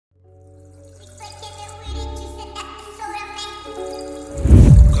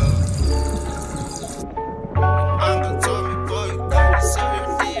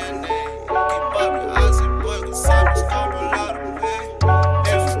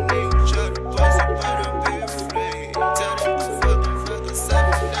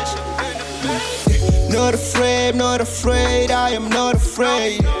afraid, not afraid, I am not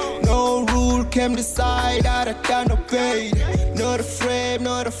afraid. No rule can decide that I can't obey. Not afraid,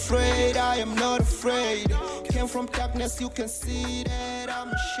 not afraid, I am not afraid. Came from darkness, you can see that I'm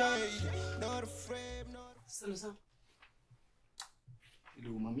a shade. Not afraid, not afraid.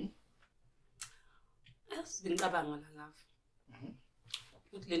 Hello, mommy. Yes, ngicabanga la ngafu.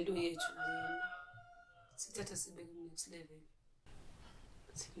 Ukuthi lento yethu lena sithatha sibeke next level.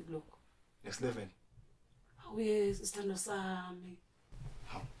 Sithi lokho. Next level. Oh yes, isithando sami.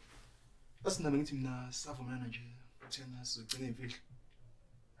 How? Asinami ngithi mina savumelana nje thina sigcine imfihlo.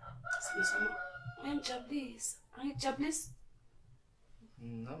 Sisoma. Uyangijabulisa. Angijabulisa?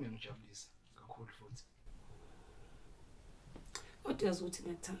 Nami ngijabulisa kakhulu futhi. Kodwa yazi ukuthi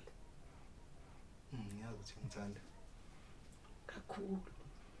ngiyakuthanda. Ngiyazi ukuthi ngithanda Kakhulu.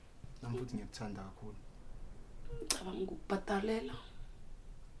 nami futhi ngiyakuthanda kakhulu. Ngicabanga ukubhadalela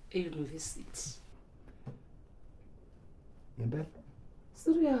e-university. Ngempela?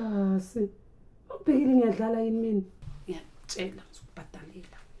 Serious. Ubhekile ngiyadlala yini mina? Ngiyatshela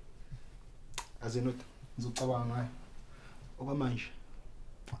ngizokubhadalela. Azenota ngizocabanga ngayo. Okwamanje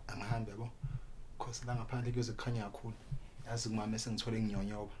angihambe yabo. Because la ngaphandle kuyoze kukhanya kakhulu. Yazi kumama esengithole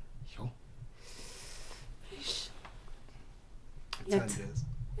nginyonyoba. Yo.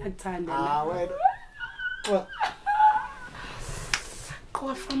 Yakuthanda. Wena.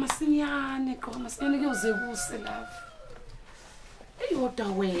 Qofa famasinyane kuyoze kuse lapha. Eyodwa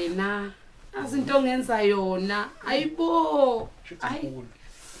wena. Azinto ongenza yona. Ayibo.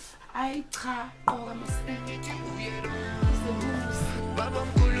 Ayi cha, qoka masinyane. Baba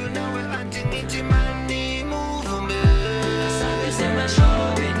mkhulu nawe anti ngithi mani move me. Asambe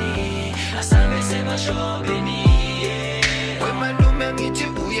semashobeni. Wemalume ngithi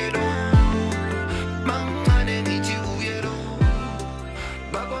uyelo. Mangane ngithi uyelo.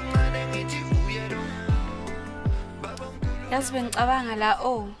 Baba mncane ngithi uyelo. Baba mkhulu. Yazi bengicabanga la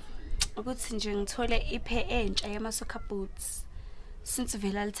ukuthi nje ngithole iphe entsha yama-soccer boots. Since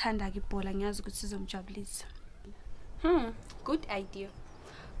vela lithanda ke ibhola ngiyazi ukuthi sizomjabulisa. Good idea.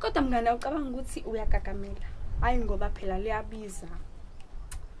 Kodwa mngana ucabanga ukuthi uyagagamela. Hayi ngoba phela liyabiza.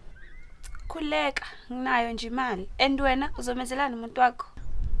 Khuleka, nginayo nje imali. And wena uzomenzelana umuntu wakho?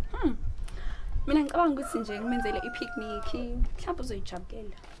 Mina ngicabanga ukuthi nje ngimenzele i-picnic, mhlawumbe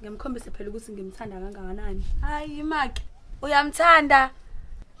uzoyijabulela. Ngiyamkhombisa phela ukuthi ngimthanda kangakanani. Hayi Maki, uyamthanda?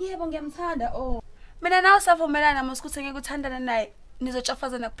 Yebo ngiyamthanda. Mina nawe savumelana masikuthi ngeke uthandana naye,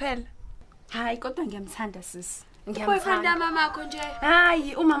 nizotshafazana kuphela. Hayi kodwa ngiyamthanda sisi. Boyfriend mama yakho nje.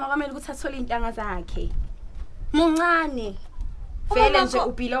 Hayi umama kwamele ukuthi athole intanga zakhe. Muncane. Vele nje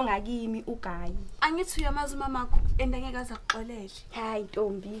ubelonga kimi ugayi. Angithi uyamazi umamakho endangeke azakuxolele. Hayi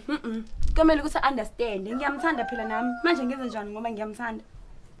Ntombi. Kumele ukuthi understand. Ngiyamthanda phela nami. Manje ngenze njani ngoba ngiyamthanda?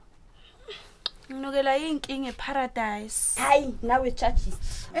 Nginokela inkinga eparadise. Hayi nawe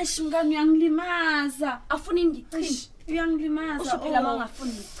judges. Mngani uyangilimaza. Afuna indichini. Uyangilimaza. Usuphela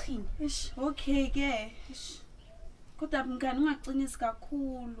mangafuni indichini. Okay ke. Kodwa mngani ungaqinisi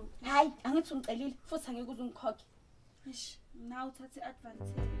kakhulu. Hayi angithi ungicelile futhi angeke uzungikhokhe. Now uthathe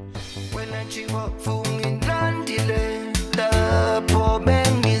advantage. Wena njiwa fungindlandile lapho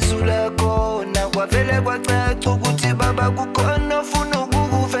bengizula khona kwavele kwacaca ukuthi baba kukhona ofuna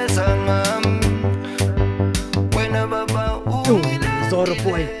ukukuveza ngami. Wena baba Zoro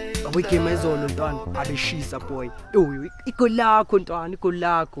boy, abuyigame izolo ntwana, abeshisa boy. Igoli lakho ntwana, igoli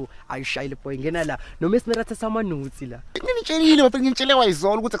lakho. Ayishayile boy, ngena la. Noma esimeratha samanutsi la. Ngitshela bafethu ngitshelewa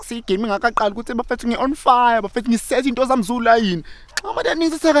izolo ukuthi akusiyigame ngakaqala ukuthi bafethu ngi-on fire, bafethu ngisethe into zami Zulu yini. Xa manje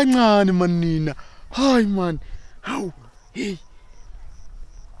nizisa kancane man nina. Hayi man. Hawu. Hey.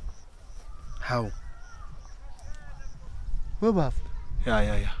 Hawu. Webaf. Ya.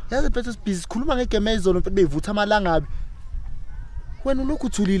 Yazi bafethu sibhizi sikhuluma ngegame izolo mfethu beyivutha amalangabi. Wena ulokhu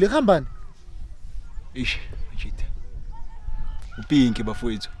uthulile khambani? Jita. Upinki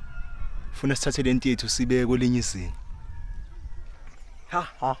bafowethu. Ufuna sithathe lento yethu sibeke kwelinye izinga.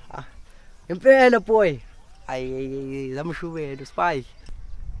 Ha. Impela boy. Ayi zamshubelo spy.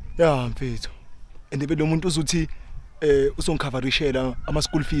 Ya mfethu. Ende lo muntu uzuthi usongcoverishela ama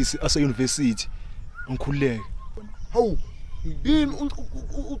school fees ase university. Ngikhululeke. Hawu. Yini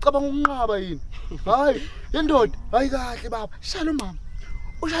ucabanga ukunqaba yini? Hayi, yendoda, hayi kahle baba. Shayela mama.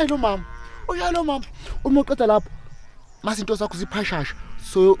 Ushayela mama. Uma uqeda lapho, mase into zakho ziphashasha.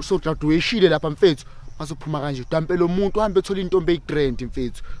 So graduation lapha mfethu. Masophuma kanje, dampela umuntu uhambe ethola intombi eyigrand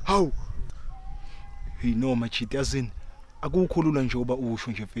mfethu. Hawu. Hey no machiti yazini. Akukhulula nje oba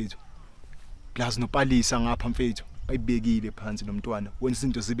usho nje mfethu. Plus noPalesa ngapha mfethu. Ayibekile phansi nomntwana. Wenza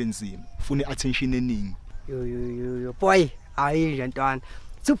izinto zibe nzima. Ufuna attention eningi. Yo boy. Hayi nje ntwana.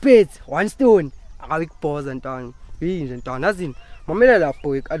 2 birds, 1 stone. akabikubhoza ntwana yinje ntwana yazini mamela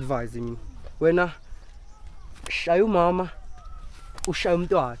lapho advise mina wena shaya umama ushaya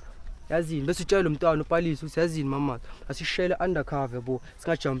umntwana yazini bese utshela umntwana uPalesa uthi yazini mama asishele undercover yabo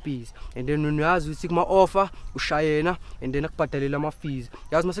singajumpisi and then uyazi ukuthi kuma offer ushayena and then akubhadalela ama fees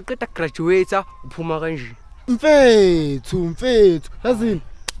yazi masiqeda graduate uphuma kanje mfethu yazini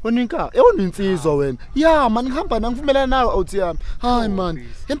Oninka, ewuninsizwa wena. Ya man ngihamba nangivumelana nawe awuthi yami. Hayi man.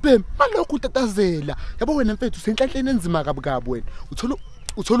 Emphem, malokhu utatazela. Yabo wena mfethu usenhlanhleni enzima kabukabu wena.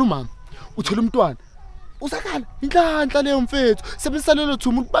 Uthola umama. Uthola umntwana. Usakhala inhlanhla leyo mfethu. Sebisalelo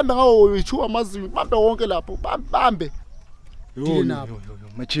thumu ukubamba ngawo wethu amazinyo. Bambe wonke lapho. Bambe. Yo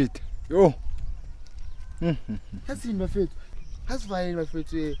machete. Yo. Yazini mfethu. Asivayeni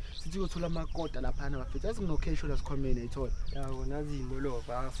bafethu sithi uthola amakota lapha na bafethu asinginocation lasikhomene ayithola yabo nazimo lo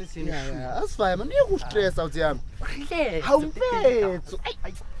asisini asivaye man niye kustress awuthi yami hawu mfethu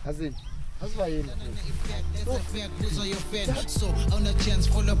azini asivayeni so on a chance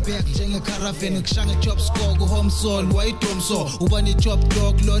for the back njenge caravan kushanga job score ku home soul why don't so ubani job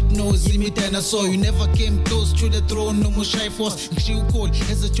dog lord knows me dinosaur you never came close to the throne no more shy force ngishi ukhol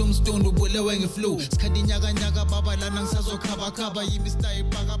as a tombstone ubulewe ngeflow sikhadi nyaka baba lana ngisazokhaba yimi style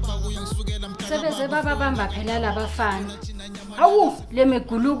phaka uyangisukela mkhaya sebeze baba bamba phela labafana awu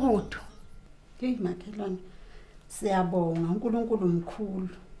lemegulukudu hey makhelwane siyabonga uNkulunkulu mkhulu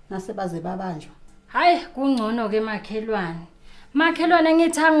nasebaze babanjwa hayi kungcono ke makhelwane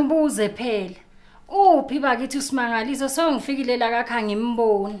ngithi angibuze phela uphi bakithi usimangaliso songifikile la kakha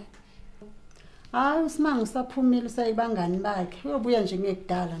ngimboni hayi usimanga usaphumile usayibangani bakhe uyobuya nje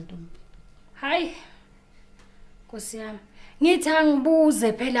ngekudala ntombi hayi Nkosi yami ngithi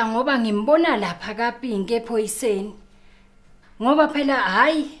angibuze phela ngoba ngimbona lapha kaPinki ephoyiseni ngoba phela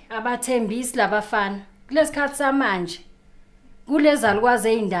hayi abathembisi labafana kulesikhathi samanje kuleza likwazi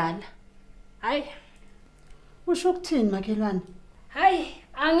ezindala hayi usho ukuthini makhelwane hayi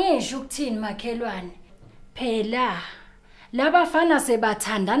angisho ukuthini makhelwane phela labafana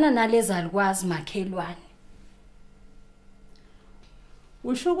sebathandana naleza likwazi makhelwane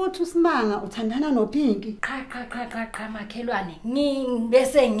usho ukuthi usimanga uthandana noPinki cha makhelwane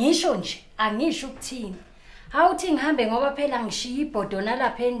bese ngisho nje angisho ukuthini awuthi ngihambe ngoba phela ngishiya ibhodona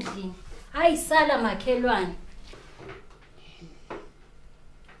lapha endlini hayi sala makhelwane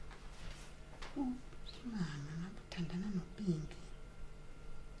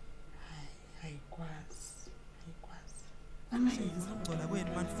Ngicela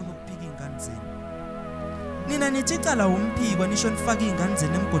kwenu manifuna ukuphika ingane zenu. Nina nithi cala umphiko nisho nifaka ingane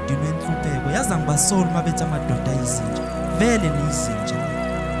zenu emgodini wenhlupheko yaza ngibasoli mabethi amadoda izinja. Vele niyizinja.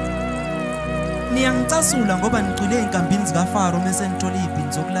 Niyangicasula ngoba nicwile einkambini zikaFaro mase nithola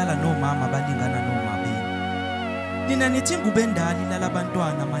iziphinzo zokulala nomama balingana nomabeni. Nina nithi ngubendali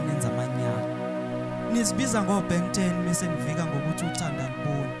lalabantwana manenza amanyala. Nisibiza ngoBank 10 mase nivika ngokuthi uthanda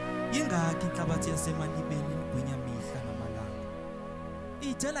libona. Ingakho inhlabathi yasemalibeni nigwinya mihla namalanga.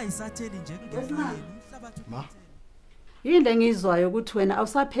 Ithela isatheli nje kungefuyeni umhlabathi ma yini engizwayo ukuthi wena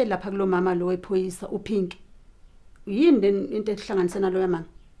awusapheli lapha kulo mama lo wephoyisa uPinki yini into ehlanganise nalo yamama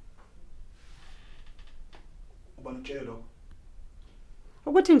ubanitshela lokho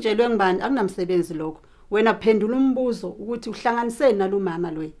ukuthi ngitshelwe ngibani akunamsebenzi lokho wena phendula umbuzo ukuthi uhlanganise nalo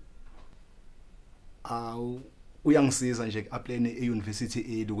mama lo awu uyangisiza nje ku-applyene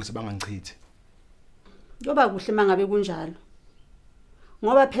e-university ukuthi bangangichithi Ngoba kuhle mangabe kunjalo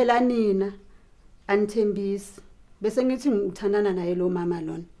ngoba phela nina anithembisi bese ngithi ngithandana naye lo mama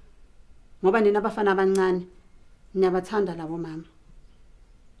lona ngoba nina abafana abancane niyabathanda labo mama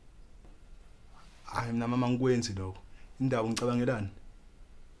hayi mina mama ngikwenzi lokho indawo ngicabangelani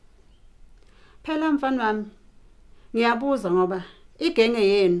phela mfana wami ngiyabuza ngoba igenge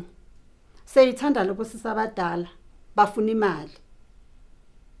yenu seyithanda lobo sisabadala bafuna imali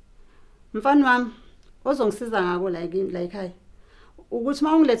mfana wami ozongisiza ngako la ekhaya ukuthi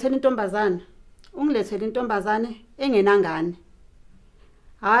mawungilethela intombazane engenangane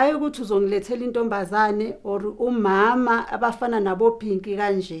hayi ukuthi uzongilethela intombazane or umama abafana nabo Pinki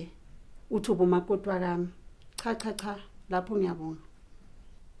kanje uthi ubumakoti wakami cha lapho ngiyabonga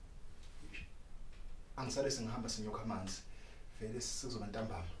angisale singihamba sinyokha amanzi vele sizoba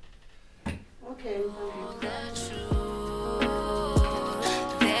ntambama okay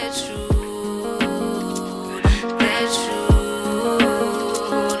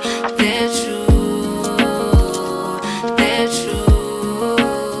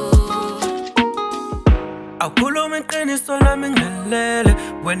Awukhuluma iqiniso lami ngilalele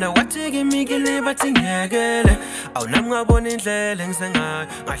wena wathi kimi bathi ngiyekele awunami ngabona indlela engisengayo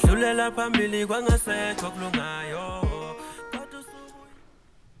ngahlulela phambili kwangasekho kulungayo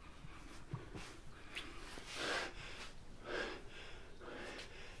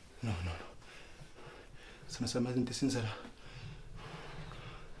Sina sama into sinzela.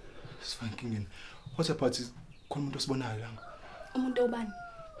 Sifankingeni. What about khona umuntu osibonayo la? Umuntu obani?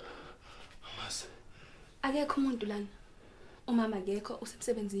 Mas. Akekho umuntu lana. Umama akekho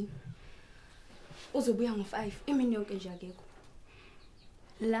usemsebenzini. Uzobuya ngo5 imini yonke nje akekho.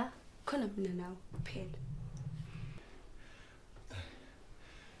 La khona mina nawe kuphela.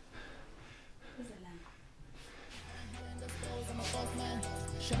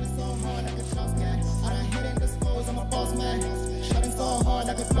 Shutting so hard I could lost can. I done hit and dispose, I'm a boss man. Shutting so hard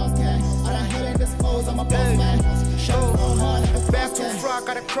I could lost can. I done hit and dispose, I'm a boss man. Shutting so hard I could back to front,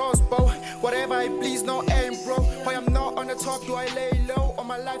 got a crossbow. Whatever I please, no aim, bro. Why I'm not on the top, do I lay low? All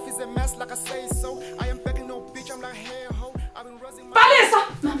my life is a mess, like I say so. I am begging no bitch, I'm like hey ho. I've been raising my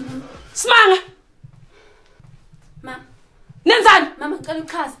Palesa! Mama. Smanga! Mama. Nenzani? Mama ngicela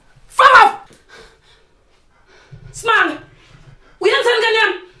ukukhaza. Fuck off! Smanga! Uyenzani ngani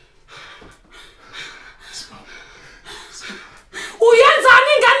yami?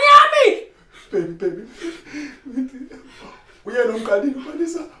 Uyenzani ngani yami? Baby. Uyena umkali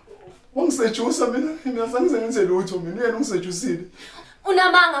Palesa. Wangisejusa mina zangize ngenze lutho mina uyena ungisejusile.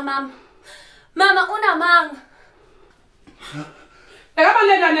 Unamanga mama. Mama unamanga.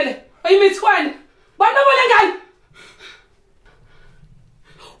 Ekabangenanele. Ayimithwane. Bani babone ngani?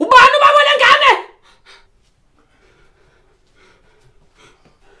 Ubani babone ngani?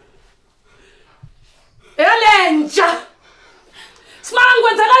 Elenja. Smanga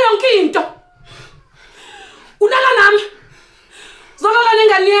kwenzela yonke into. Unala nami. Zolala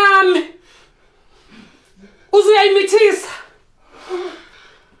nengane yami. Uzuyayimithisa.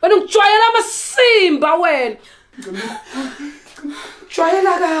 Wena ungijwayela amasimba wena.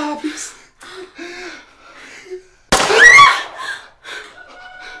 Jwayela kabi.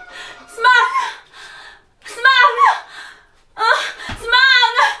 Smanga. Smanga.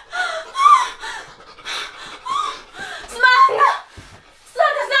 Smanga. Smanga.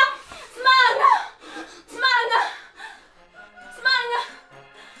 Smanga. Smanga. Smanga.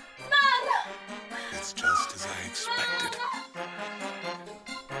 Smanga. It's just as I expected.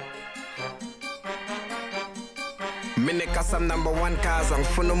 Mineka some #1 cars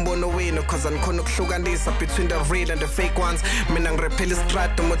angifuna umbono wenu cause angikhona ukuhlukanisa between the real and the fake ones. Mina ngirephela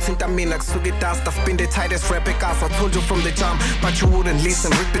istrato mothinta mina kusuka idust. I've been the tightest rapper cause I told you from the jump but you wouldn't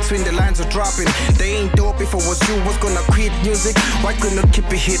listen. Read between the lines are dropping. They ain't dope if I was you was gonna quit music. Why couldn't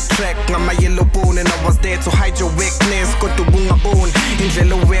keep a hit track? Ngama yellow bone and I was there to hide your weakness. Kodwa ubungaboni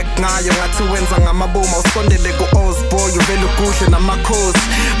indlela uwek ngayo ngathi wenza ngamaboma usondele ku Osboy uvela ukuhle namakhosi.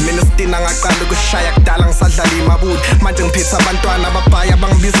 Mina stina ngaqala ukushaya kudala ngisadlala imabuli. Manje ngiphethe abantwana ababhaya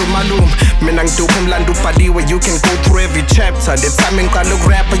bangibiza umalume. Mina ngidupha umlando ubhaliwe you can go through every chapter. The time ngiqala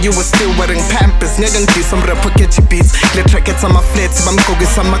ukurapper you were still wearing Pampers. Ngeke ngidisa umrapper catchy beats. Le track ethi ama-flats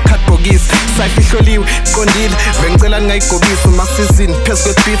bamgqokisa ama-cardbogisi. Sayifi ihloliwe qondile bengicela ngayigobisa umasizini phezu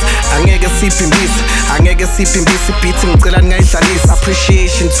kwe-beat. Angeke siphimbisa i-beat ngicela ngayidlalisa.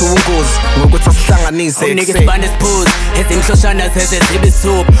 Appreciation to ungozi ngokuthi asihlanganise. Unike isibane siphuzi ezinhloshana zeziziba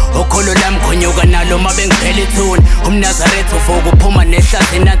isuphu. Ukholo lami khonyuka nalo mabengiphela ithuna. Umnazaretha uvuka uphuma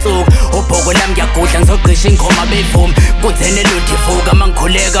nehlathi nansuku. Ubhoko lami ngiyagudla ngizogqisha ingoma beyivuma. Kunzene luthi vuka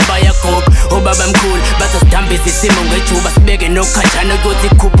mangikhuleka bayaguga. Ubaba mkhulu bazosidambisa isimo ngejuba sibeke nokukhathana ukuthi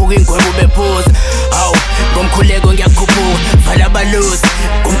kukhuphuka ingwebo bephuza. Hawu ngomkhuleko ngiyakhuphuka vala abalusi.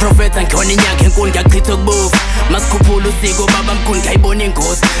 Kumprofetha ngikhona inyanga enkulu ngiyachitha ukubufa. Masikhuphula usiko baba mkhulu ngiyayibona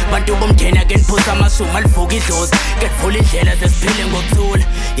ingozi. Bantu bomthena ke niphusa amashumi alivuka idlozi. Kevula indlela zesiphile ngokuthula.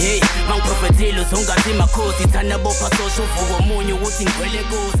 Hey mangiprofethile uzongathi makhosi thana bopha sosho uvuka omunye ukuthi ngigwele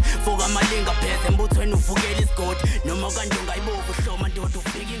inkosi. Vuka amalinga pheze embuthweni uvukela isigodi. Noma kanje ungayibovu hloma ndoda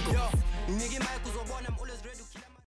ufika ingozi.